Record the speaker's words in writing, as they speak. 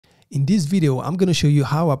In this video, I'm going to show you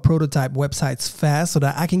how I prototype websites fast so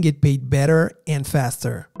that I can get paid better and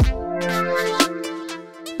faster.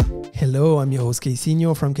 Hello, I'm your host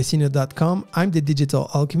Casino from Casino.com. I'm the digital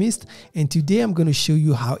alchemist, and today I'm going to show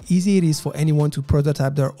you how easy it is for anyone to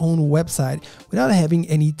prototype their own website without having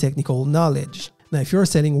any technical knowledge. Now, if you're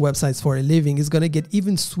selling websites for a living, it's going to get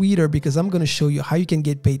even sweeter because I'm going to show you how you can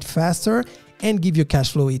get paid faster and give your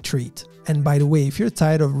cash flow a treat. And by the way, if you're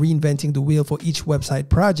tired of reinventing the wheel for each website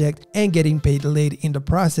project and getting paid late in the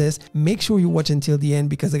process, make sure you watch until the end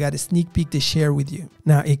because I got a sneak peek to share with you.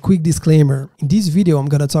 Now, a quick disclaimer. In this video, I'm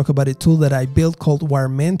going to talk about a tool that I built called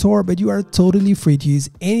Wirementor, but you are totally free to use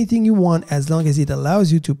anything you want as long as it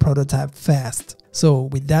allows you to prototype fast. So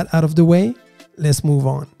with that out of the way, let's move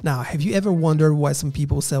on. Now, have you ever wondered why some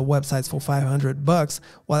people sell websites for $500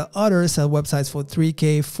 while others sell websites for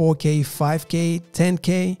 $3K, $4K, $5K,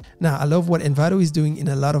 $10K? Now, I love what Envato is doing in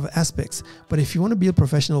a lot of aspects, but if you want to build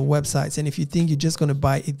professional websites and if you think you're just going to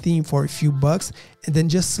buy a theme for a few bucks and then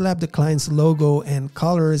just slap the client's logo and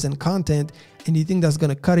colors and content and you think that's going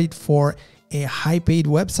to cut it for a high-paid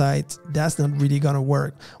website, that's not really going to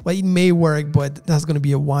work. Well, it may work, but that's going to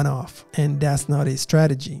be a one-off, and that's not a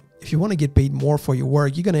strategy. If you want to get paid more for your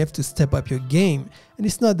work, you're going to have to step up your game, and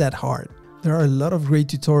it's not that hard. There are a lot of great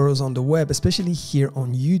tutorials on the web, especially here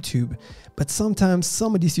on YouTube, but sometimes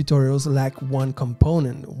some of these tutorials lack one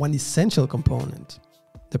component, one essential component,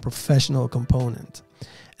 the professional component.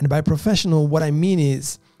 And by professional, what I mean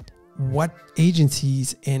is what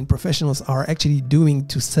agencies and professionals are actually doing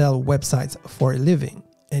to sell websites for a living.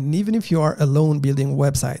 And even if you are alone building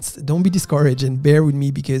websites, don't be discouraged and bear with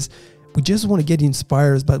me because we just want to get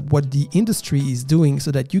inspired by what the industry is doing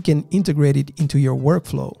so that you can integrate it into your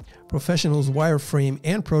workflow. Professionals wireframe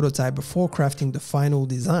and prototype before crafting the final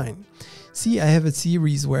design. See, I have a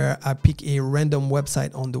series where I pick a random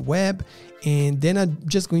website on the web and then I'm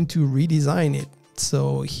just going to redesign it.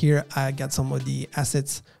 So here I got some of the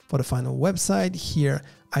assets for the final website. Here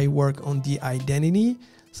I work on the identity.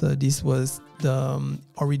 So this was the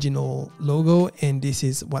original logo and this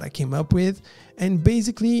is what I came up with. And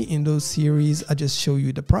basically in those series, I just show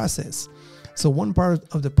you the process. So one part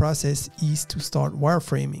of the process is to start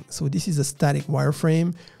wireframing. So this is a static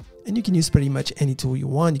wireframe and you can use pretty much any tool you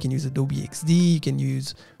want. You can use Adobe XD, you can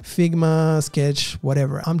use Figma, Sketch,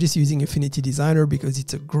 whatever. I'm just using Affinity Designer because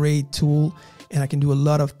it's a great tool and I can do a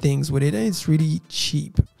lot of things with it and it's really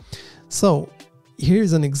cheap. So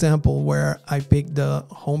here's an example where I pick the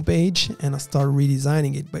homepage and I start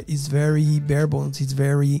redesigning it, but it's very bare bones, it's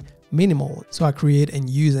very minimal. So I create and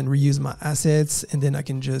use and reuse my assets and then I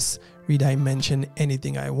can just redimension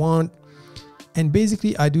anything I want. And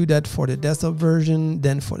basically I do that for the desktop version,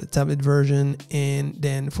 then for the tablet version, and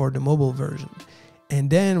then for the mobile version. And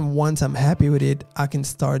then once I'm happy with it, I can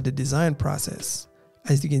start the design process,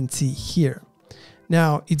 as you can see here.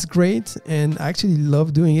 Now, it's great and I actually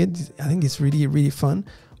love doing it. I think it's really, really fun,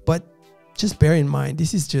 but just bear in mind,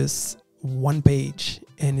 this is just one page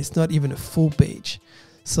and it's not even a full page.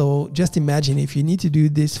 So just imagine if you need to do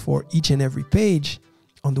this for each and every page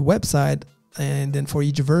on the website and then for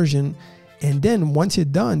each version. And then once you're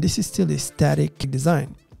done, this is still a static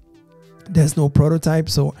design. There's no prototype.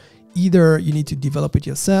 So either you need to develop it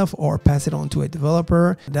yourself or pass it on to a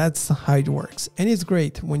developer. That's how it works. And it's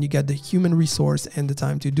great when you get the human resource and the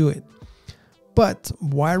time to do it. But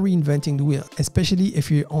why reinventing the wheel? Especially if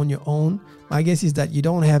you're on your own, my guess is that you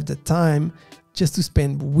don't have the time just to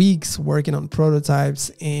spend weeks working on prototypes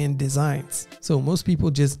and designs. So most people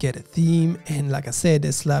just get a theme and like I said,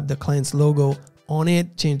 they slap the client's logo on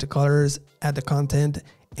it, change the colors, add the content,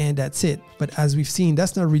 and that's it. But as we've seen,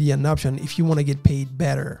 that's not really an option if you want to get paid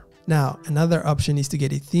better. Now, another option is to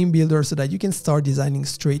get a theme builder so that you can start designing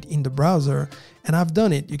straight in the browser. And I've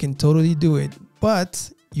done it. You can totally do it, but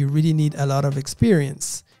you really need a lot of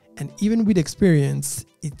experience. And even with experience,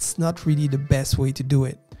 it's not really the best way to do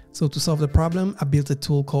it. So to solve the problem, I built a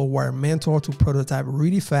tool called Wirementor to prototype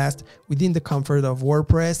really fast within the comfort of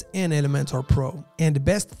WordPress and Elementor Pro. And the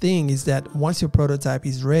best thing is that once your prototype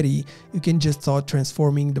is ready, you can just start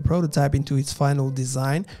transforming the prototype into its final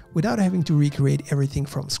design without having to recreate everything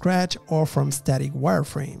from scratch or from static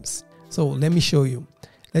wireframes. So let me show you.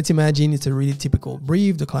 Let's imagine it's a really typical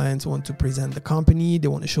brief. The clients want to present the company, they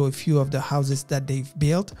want to show a few of the houses that they've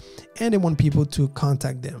built, and they want people to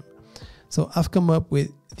contact them. So I've come up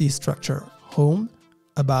with this structure: home,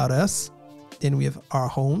 about us, then we have our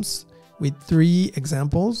homes with 3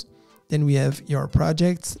 examples, then we have your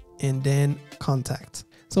projects, and then contact.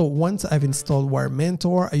 So once I've installed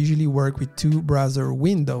Wirementor, I usually work with 2 browser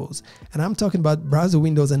windows, and I'm talking about browser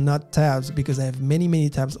windows and not tabs because I have many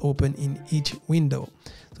tabs open in each window.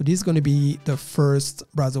 So So this is going to be the first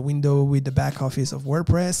browser window with the back office of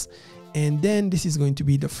WordPress. And then this is going to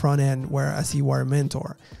be the front end where I see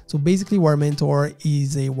Wirementor. So basically Wirementor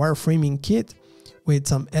is a wireframing kit with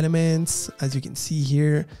some elements, as you can see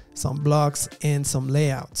here, some blocks and some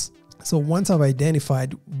layouts. So once I've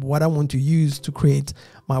identified what I want to use to create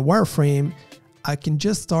my wireframe, I can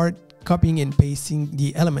just start copying and pasting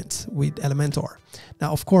the elements with Elementor.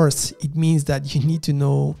 Now, of course, it means that you need to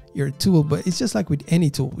know your tool, but it's just like with any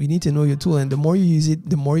tool. You need to know your tool, and the more you use it,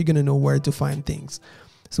 the more you're going to know where to find things.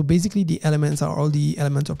 So basically the elements are all the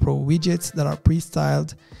Elementor Pro widgets that are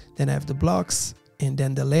pre-styled. Then I have the blocks and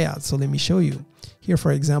then the layout. So let me show you. Here,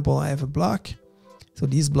 for example, I have a block. So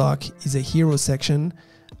this block is a hero section,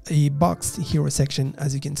 a boxed hero section,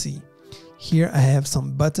 as you can see. Here I have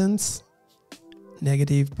some buttons,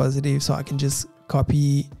 negative, positive, so I can just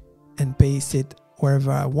copy and paste it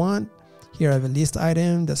wherever I want. Here I have a list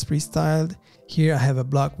item that's pre-styled. Here I have a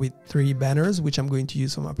block with 3 banners, which I'm going to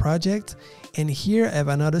use for my project. And here I have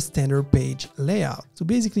another standard page layout. So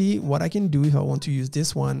basically what I can do if I want to use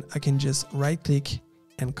this one, I can just right click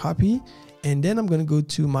and copy. And then I'm going to go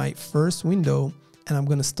to my first window and I'm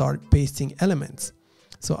going to start pasting elements.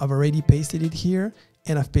 So I've already pasted it here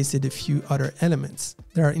and I've pasted a few other elements.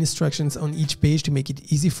 There are instructions on each page to make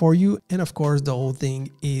it easy for you. And of course, the whole thing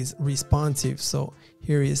is responsive. So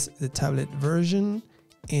here is the tablet version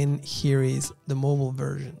and here is the mobile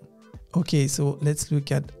version. Okay, so let's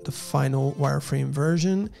look at the final wireframe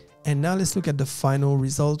version. And now let's look at the final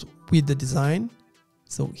result with the design.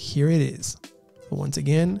 So here it is. So once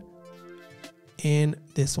again, and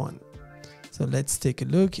this one. So let's take a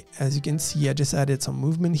look. As you can see, I just added some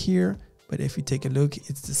movement here, but if you take a look,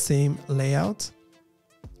 it's the same layout.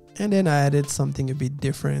 And then I added something a bit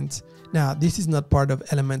different. Now, this is not part of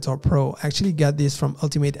Elementor Pro. I actually got this from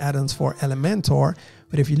Ultimate Add-ons for Elementor,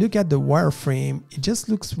 but if you look at the wireframe, it just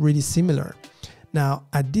looks really similar. Now,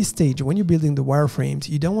 at this stage, when you're building the wireframes,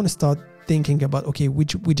 you don't want to start thinking about, okay,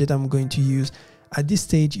 which widget I'm going to use. At this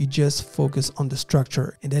stage, you just focus on the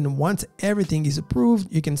structure. And then once everything is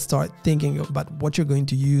approved, you can start thinking about what you're going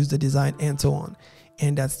to use, the design, and so on.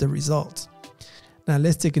 And that's the result. Now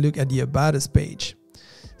let's take a look at the About Us page.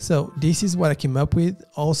 So this is what I came up with,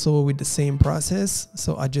 also with the same process.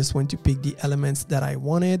 So I just went to pick the elements that I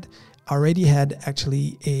wanted. I already had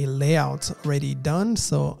actually a layout already done,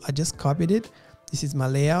 so I just copied it. This is my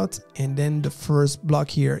layout, and then the first block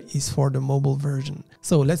here is for the mobile version.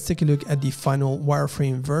 So let's take a look at the final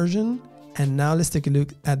wireframe version, and now let's take a look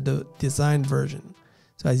at the design version.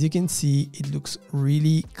 So as you can see, it looks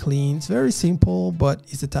really clean. It's very simple, but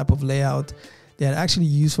it's the type of layout that I actually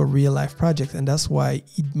use for real life projects, and that's why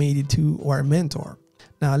it made it to Wirementor.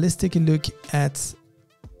 Now let's take a look at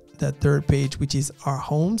the third page, which is our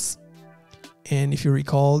homes. And if you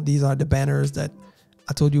recall, these are the banners that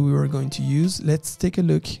I told you we were going to use. Let's take a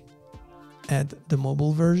look at the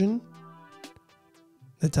mobile version,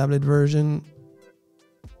 the tablet version,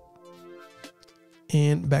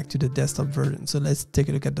 and back to the desktop version. So let's take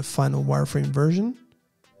a look at the final wireframe version.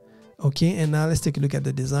 Okay, and now let's take a look at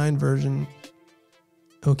the design version.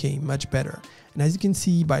 Okay, much better. And as you can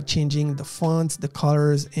see, by changing the fonts, the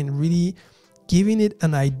colors, and really giving it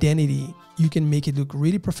an identity, you can make it look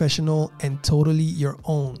really professional and totally your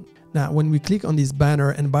own. Now, when we click on this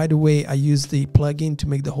banner, and by the way, I use the plugin to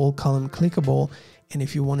make the whole column clickable. And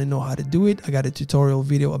if you want to know how to do it, I got a tutorial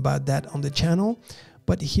video about that on the channel.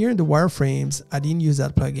 But here in the wireframes, I didn't use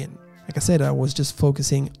that plugin. Like I said, I was just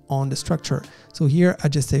focusing on the structure. So here I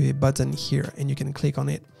just have a button here and you can click on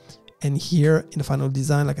it. And here in the final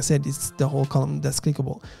design, like I said, it's the whole column that's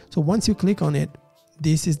clickable. So once you click on it,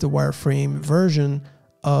 this is the wireframe version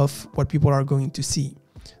of what people are going to see.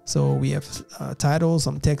 So we have titles,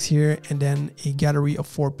 some text here, and then a gallery of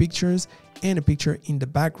 4 pictures and a picture in the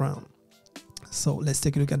background. So let's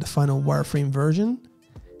take a look at the final wireframe version.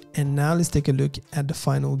 And now let's take a look at the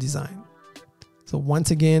final design. So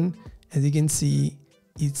once again, as you can see,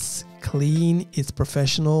 it's clean, it's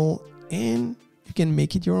professional, and you can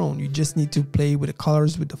make it your own. You just need to play with the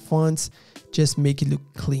colors, with the fonts, just make it look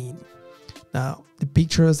clean. Now, the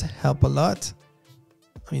pictures help a lot.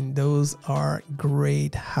 I mean, those are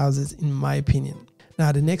great houses in my opinion.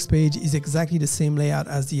 Now, the next page is exactly the same layout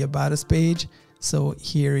as the About Us page. So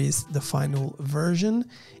here is the final version.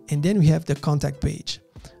 And then we have the contact page.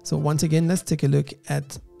 So once again, let's take a look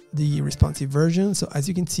at the responsive version. So as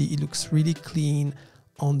you can see, it looks really clean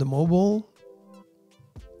on the mobile.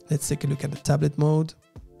 Let's take a look at the tablet mode.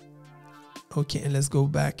 Okay, and let's go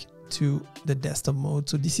back to the desktop mode.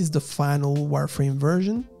 So this is the final wireframe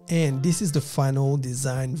version, and this is the final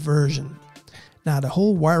design version. Now, the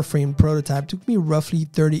whole wireframe prototype took me roughly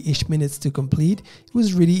 30-ish minutes to complete. It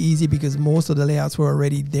was really easy because most of the layouts were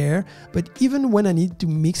already there, but even when I need to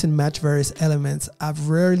mix and match various elements, I've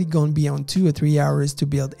rarely gone beyond 2 or 3 hours to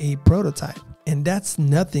build a prototype. And that's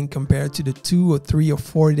nothing compared to the 2 or 3 or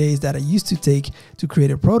 4 days that I used to take to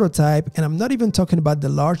create a prototype. And I'm not even talking about the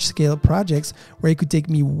large scale projects where it could take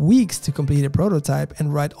me weeks to complete a prototype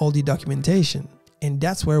and write all the documentation. And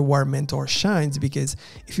that's where Wirementor shines, because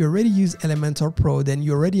if you already use Elementor Pro, then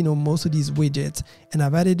you already know most of these widgets. And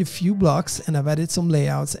I've added a few blocks and I've added some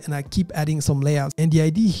layouts, and I keep adding some layouts. And the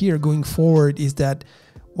idea here going forward is that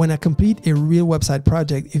when I complete a real website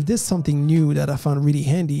project, if there's something new that I found really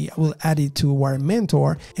handy, I will add it to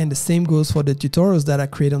Wirementor, and the same goes for the tutorials that I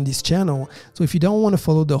create on this channel. So if you don't want to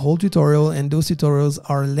follow the whole tutorial and those tutorials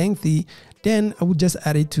are lengthy, then I would just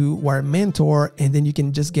add it to Wirementor, and then you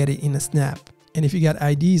can just get it in a snap. And if you got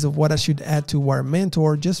ideas of what I should add to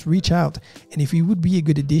Wirementor, just reach out, and if it would be a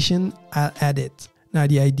good addition, I'll add it. Now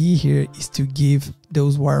the idea here is to give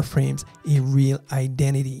those wireframes a real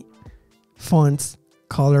identity. Fonts,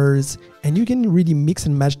 colors, and you can really mix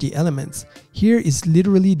and match the elements. Here is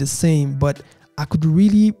literally the same, but I could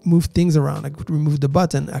really move things around. I could remove the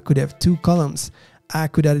button. I could have 2 columns. I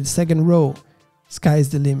could add a second row. Sky's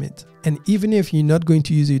the limit. And even if you're not going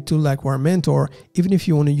to use a tool like Wirementor, even if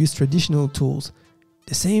you want to use traditional tools,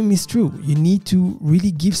 the same is true. You need to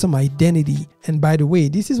really give some identity. And by the way,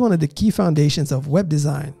 this is one of the key foundations of web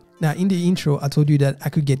design. Now, in the intro, I told you that I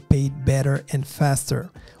could get paid better and faster.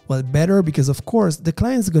 Well, better because of course the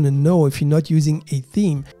client's going to know if you're not using a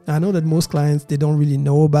theme. Now, I know that most clients, they don't really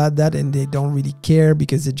know about that and they don't really care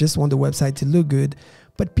because they just want the website to look good.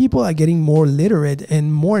 But people are getting more literate,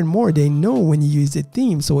 and more they know when you use a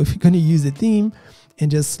theme. So if you're going to use a theme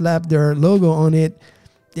and just slap their logo on it,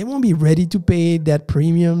 they won't be ready to pay that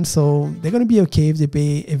premium. So they're going to be okay if they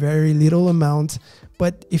pay a very little amount.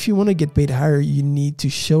 But if you want to get paid higher, you need to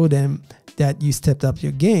show them that you stepped up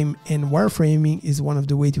your game, and wireframing is one of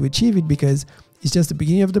the ways to achieve it, because it's just the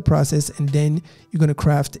beginning of the process, and then you're going to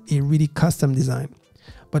craft a really custom design.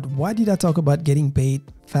 But why did I talk about getting paid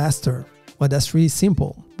faster? Well, that's really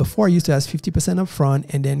simple. Before, I used to ask 50%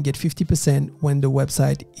 upfront and then get 50% when the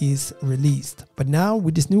website is released. But now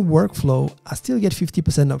with this new workflow, I still get 50%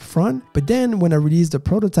 upfront, but then when I release the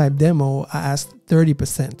prototype demo, I ask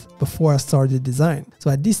 30% before I start the design. So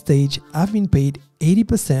at this stage, I've been paid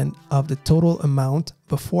 80% of the total amount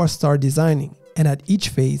before I start designing. And at each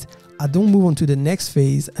phase, I don't move on to the next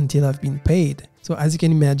phase until I've been paid. So as you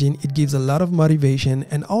can imagine, it gives a lot of motivation,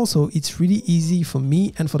 and also it's really easy for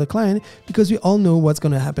me and for the client because we all know what's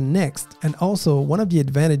going to happen next. And also one of the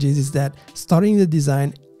advantages is that starting the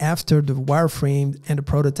design after the wireframe and the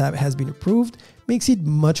prototype has been approved makes it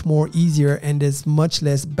much more easier, and there's much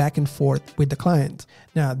less back and forth with the client.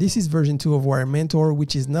 Now, this is version 2 of Wirementor,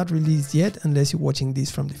 which is not released yet unless you're watching this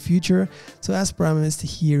from the future. So as promised,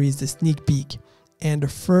 here is the sneak peek. And the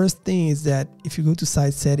first thing is that if you go to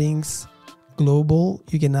site settings, global,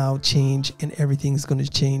 you can now change, and everything's going to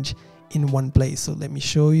change in one place. So let me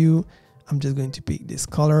show you. I'm just going to pick this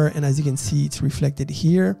color, and as you can see, it's reflected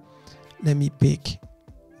here. Let me pick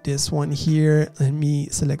this one here. Let me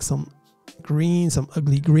select some green, some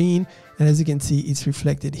ugly green, and as you can see, it's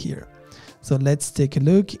reflected here. So let's take a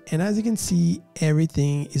look, and as you can see,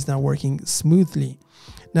 everything is now working smoothly.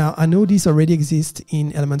 Now, I know these already exist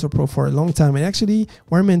in Elementor Pro for a long time, and actually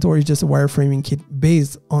Wirementor is just a wireframing kit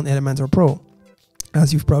based on Elementor Pro,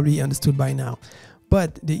 as you've probably understood by now.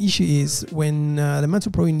 But the issue is, when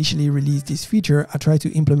Elementor Pro initially released this feature, I tried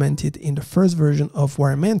to implement it in the first version of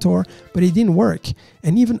Wirementor, but it didn't work.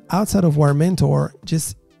 And even outside of Wirementor,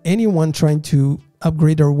 just anyone trying to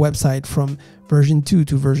upgrade their website from version 2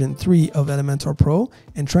 to version 3 of Elementor Pro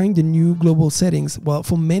and trying the new global settings, well,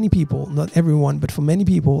 for many people, not everyone, but for many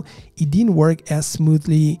people, it didn't work as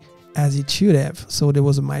smoothly as it should have. So there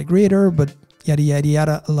was a migrator, but yada, yada,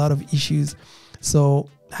 yada, a lot of issues. So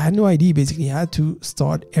I had no idea. Basically, I had to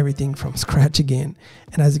start everything from scratch again.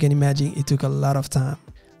 And as you can imagine, it took a lot of time.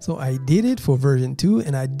 So I did it for version 2,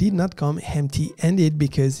 and I did not come empty-handed,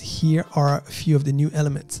 because here are a few of the new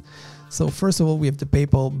elements. So first of all, we have the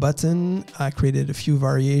PayPal button. I created a few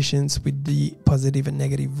variations with the positive and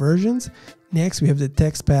negative versions. Next, we have the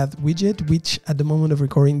text path widget, which at the moment of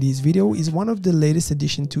recording this video is one of the latest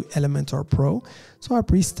additions to Elementor Pro. So I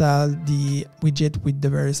pre-styled the widget with the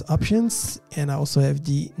various options, and I also have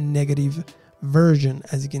the negative version,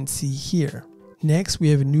 as you can see here. Next, we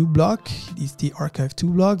have a new block. It's the Archive 2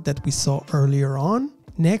 block that we saw earlier on.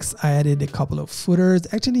 Next, I added a couple of footers.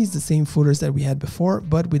 Actually, it's the same footers that we had before,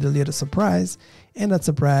 but with a little surprise. And that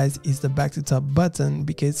surprise is the back to top button,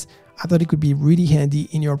 because I thought it could be really handy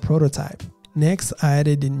in your prototype. Next, I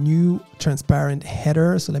added a new transparent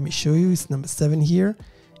header. So let me show you, it's number 7 here.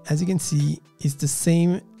 As you can see, it's the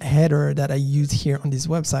same header that I use here on this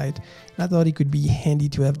website. And I thought it could be handy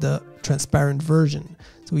to have the transparent version.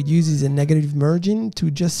 So it uses a negative margin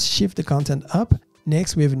to just shift the content up.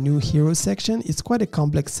 Next, we have a new hero section. It's quite a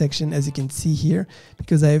complex section, as you can see here,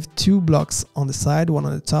 because I have 2 blocks on the side, one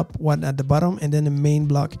on the top, one at the bottom, and then a main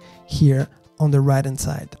block here on the right hand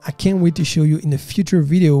side. I can't wait to show you in a future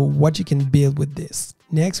video what you can build with this.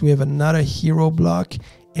 Next, we have another hero block,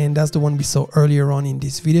 and that's the one we saw earlier on in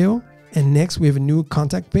this video. And next, we have a new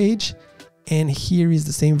contact page, and here is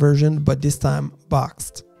the same version, but this time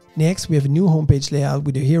boxed. Next, we have a new homepage layout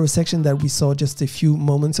with the hero section that we saw just a few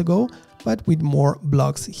moments ago, but with more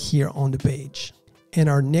blocks here on the page. And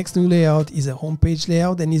our next new layout is a homepage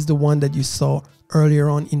layout, and is the one that you saw earlier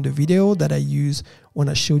on in the video that I used when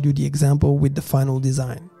I showed you the example with the final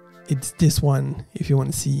design. It's this one if you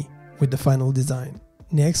want to see with the final design.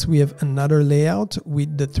 Next, we have another layout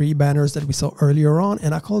with the 3 banners that we saw earlier on,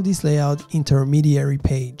 and I call this layout intermediary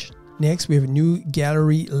page. Next, we have a new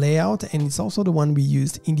gallery layout, and it's also the one we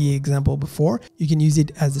used in the example before. You can use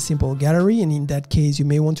it as a simple gallery, and in that case, you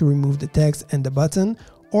may want to remove the text and the button,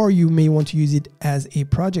 or you may want to use it as a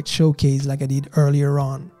project showcase like I did earlier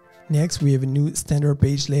on. Next, we have a new standard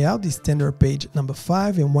page layout. This standard page number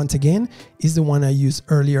 5, and once again, is the one I used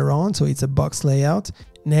earlier on, so it's a box layout.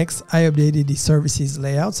 Next, I updated the services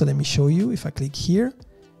layout, so let me show you. If I click here,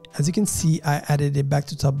 as you can see, I added a back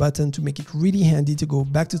to top button to make it really handy to go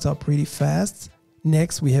back to top really fast.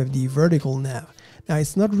 Next, we have the vertical nav. Now,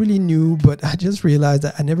 it's not really new, but I just realized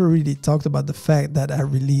that I never really talked about the fact that I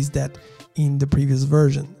released that in the previous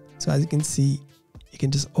version. So as you can see, you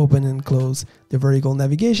can just open and close the vertical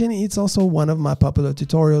navigation. It's also one of my popular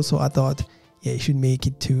tutorials, so I thought, yeah, you should make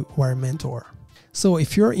it to Wirementor. So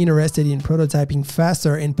if you're interested in prototyping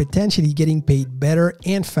faster and potentially getting paid better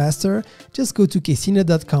and faster, just go to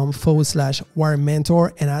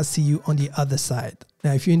ksenia.com/wirementor, and I'll see you on the other side.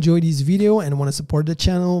 Now, if you enjoyed this video and want to support the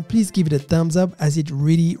channel, please give it a thumbs up, as it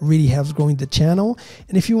really helps growing the channel.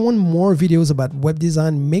 And if you want more videos about web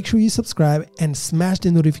design, make sure you subscribe and smash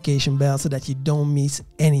the notification bell so that you don't miss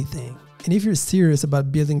anything. And if you're serious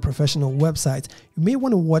about building professional websites, you may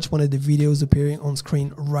want to watch one of the videos appearing on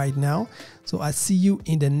screen right now. So I'll see you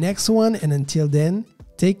in the next one, and until then,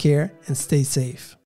 take care and stay safe.